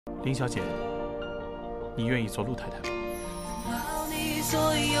林小姐，你愿意做陆太太吗？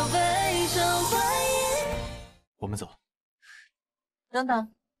我们走。等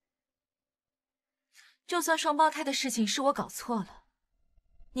等，就算双胞胎的事情是我搞错了，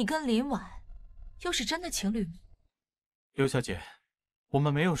你跟林婉又是真的情侣吗？刘小姐，我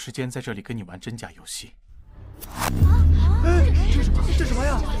们没有时间在这里跟你玩真假游戏。哎，这什么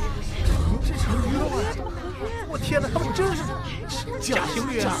呀？这是合约啊！我天哪，他们真是假情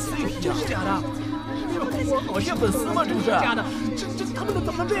侣啊！真是假的！我好些粉丝吗？这不是假的，这他们怎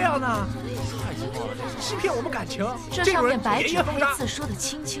么能这样呢？太奇怪了，欺骗我们感情！这上面白纸黑字说的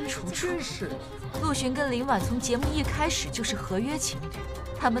清清楚楚。真是，陆巡跟林婉从节目一开始就是合约情侣，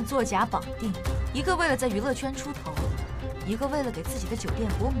他们作假绑定，一个为了在娱乐圈出头，一个为了给自己的酒店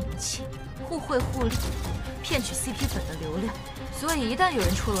博名气，互惠互利，骗取 CP 粉的流量。所以一旦有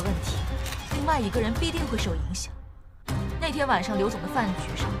人出了问题，另外一个人必定会受影响。那天晚上刘总的饭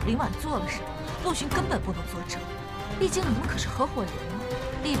局上，林婉做了什么，陆巡根本不能作证，毕竟你们可是合伙人啊，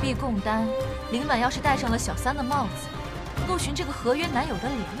利弊共担。林婉要是戴上了小三的帽子，陆巡这个合约男友的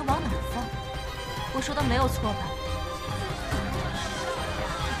脸又往哪儿放？我说的没有错吧？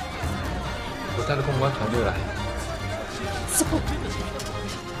我带着公关团队来。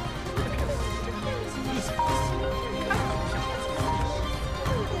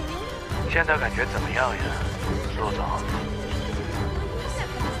现在感觉怎么样呀，陆总？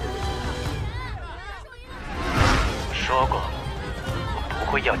我说过，我不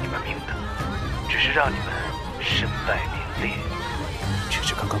会要你们命的，只是让你们身败名裂。这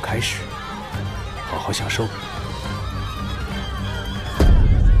是刚刚开始，好好享受。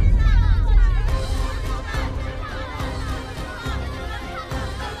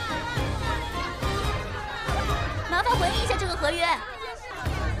麻烦回应一下这个合约。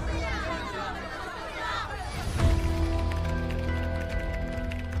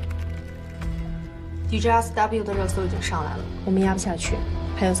DJSW 的热搜已经上来了，我们压不下去，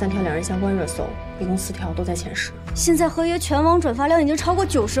还有3条两人相关热搜，一共4条都在前10。现在合约全网转发量已经超过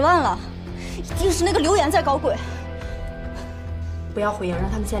90万了，一定是那个刘岩在搞鬼。不要回应，让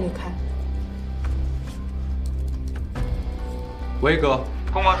他们先离开。威哥，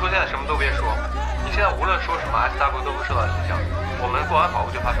公关说现在什么都别说，你现在无论说什么 ，SW 都会受到影响。我们过完保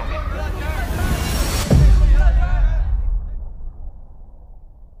护就发声明。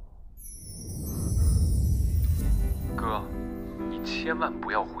哥，你千万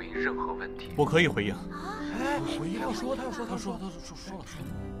不要回应任何问题。我可以回应。哎，回应他说了。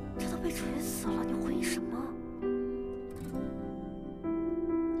这都被锤死了，你回应什么？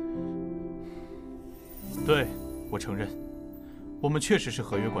对，我承认，我们确实是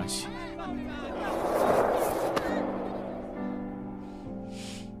合约关系。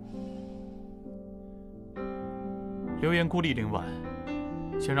刘岩孤立林婉，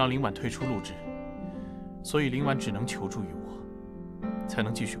想让林婉退出录制，所以林婉只能求助于我，才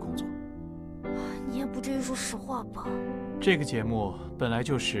能继续工作。你也不至于说实话吧？这个节目本来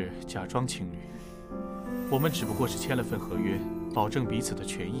就是假装情侣，我们只不过是签了份合约，保证彼此的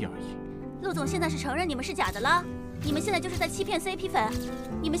权益而已。陆总现在是承认你们是假的了，你们现在就是在欺骗 CP 粉，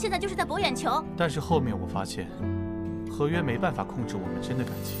你们现在就是在博眼球。但是后面我发现，合约没办法控制我们真的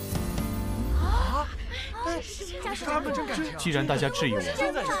感情。他们真感情。既然大家质疑我，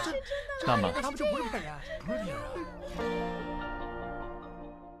那么他们就不是骗人，不是骗人。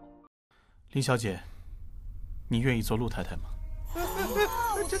林小姐，你愿意做陆太太吗？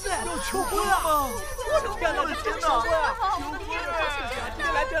真的要求婚啊！我的天哪！求婚啊！求婚啊！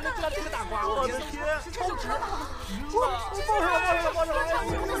来，这个大瓜，我的天，超值！我抱上了！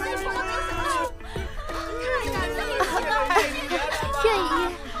愿意。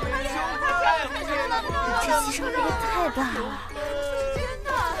这牺牲也太大了。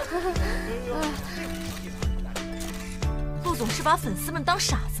陆总是把粉丝们当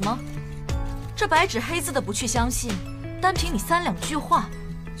傻子吗？这白纸黑字的不去相信，单凭你3、2句话，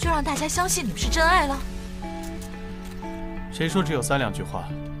就让大家相信你们是真爱了？谁说只有3、2句话？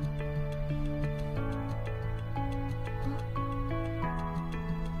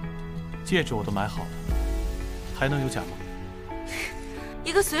戒指我都买好了，还能有假吗？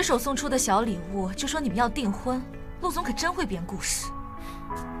一个随手送出的小礼物，就说你们要订婚，陆总可真会编故事。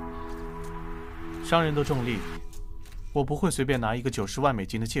商人都重利，我不会随便拿一个90万美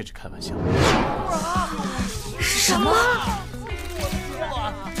金的戒指开玩笑。什么？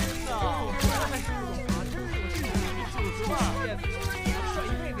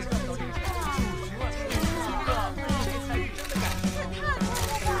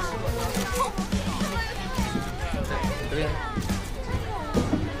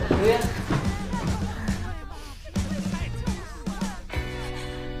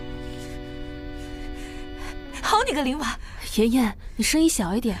好你个林婉！妍妍，你声音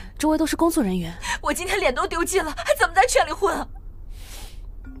小一点，周围都是工作人员。我今天脸都丢尽了，还怎么在圈里混啊？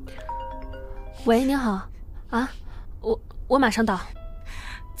喂，您好，啊，我马上到。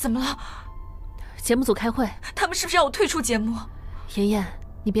怎么了？节目组开会，他们是不是要我退出节目？妍妍，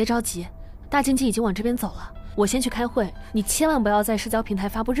你别着急，大经纪已经往这边走了，我先去开会，你千万不要在社交平台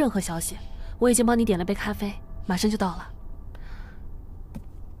发布任何消息。我已经帮你点了杯咖啡，马上就到了。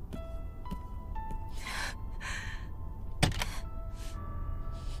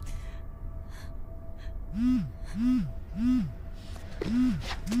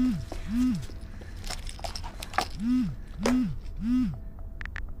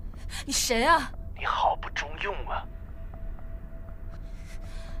你谁啊？你好不中用啊！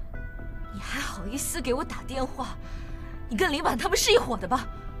你还好意思给我打电话？你跟林婉他们是一伙的吧？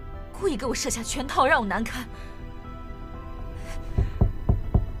故意给我设下圈套，让我难堪。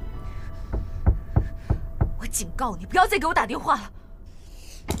我警告你，不要再给我打电话了。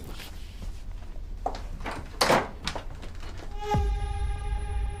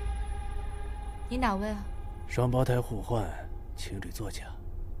你哪位啊？双胞胎互换，情侣作假，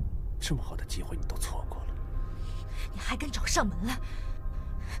这么好的机会你都错过了。你还敢找上门来？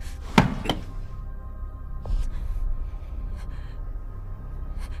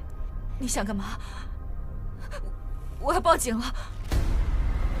你想干嘛？我要报警了。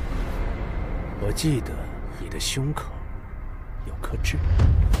我记得你的胸口有颗痣。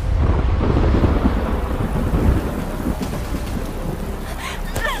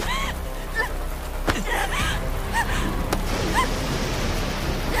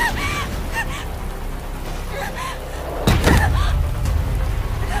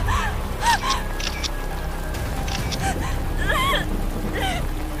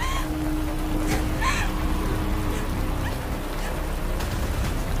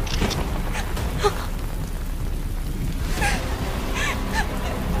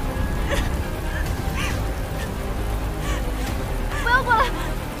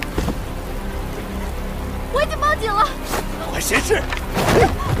闲事。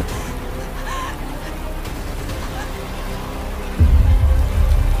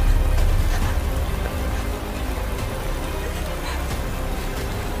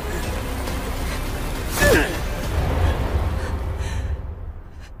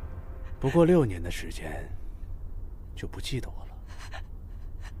不过6年的时间，就不记得我了。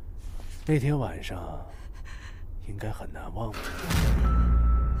那天晚上，应该很难忘吧？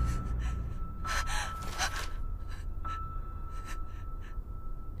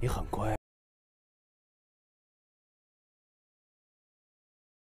你很乖。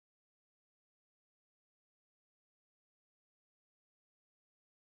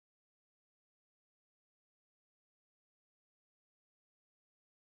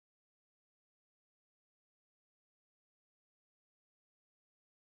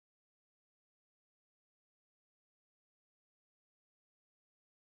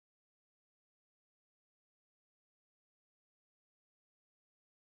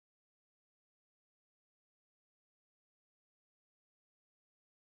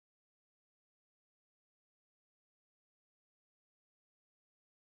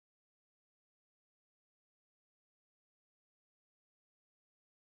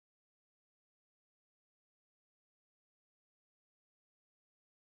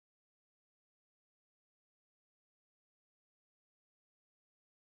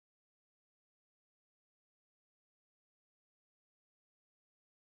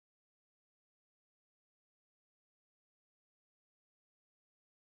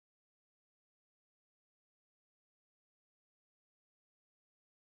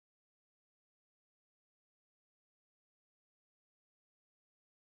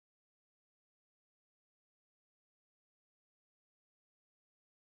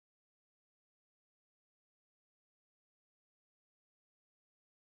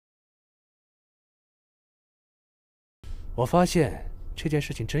我发现这件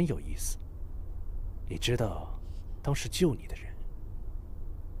事情真有意思。你知道，当时救你的人，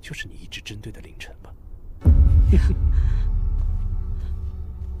就是你一直针对的凌晨吧？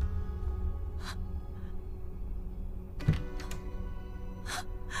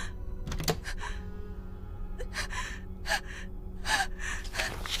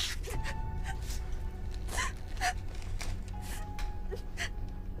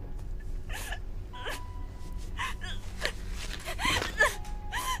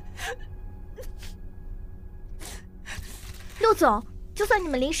陆总，就算你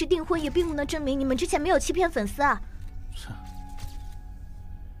们临时订婚，也并不能证明你们之前没有欺骗粉丝啊。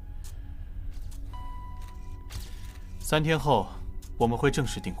3天后我们会正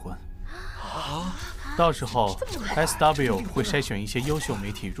式订婚。到时候 SW 会筛选一些优秀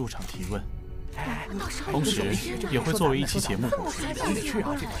媒体入场提问，同时也会作为一期节目播出。一定得去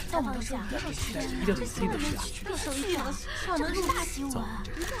啊！这个，一定得去啊！可能是大新闻。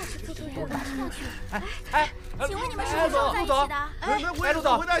请问你们是陆总，陆陆总，陆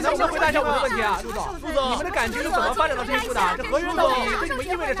总，能不能回答一下我的问题啊？陆总，你们的感情是怎么发展到这一步的？这合约到底对你们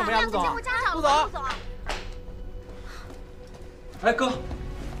意味着什么呀？陆总，陆总。哎，哥，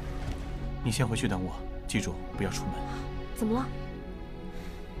你先回去等我，记住不要出门。怎么了？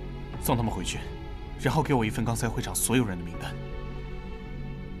送他们回去，然后给我一份刚才会场所有人的名单。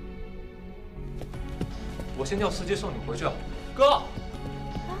我先叫司机送你回去啊，哥。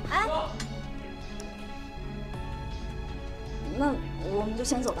哎，那我们就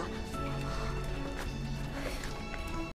先走吧。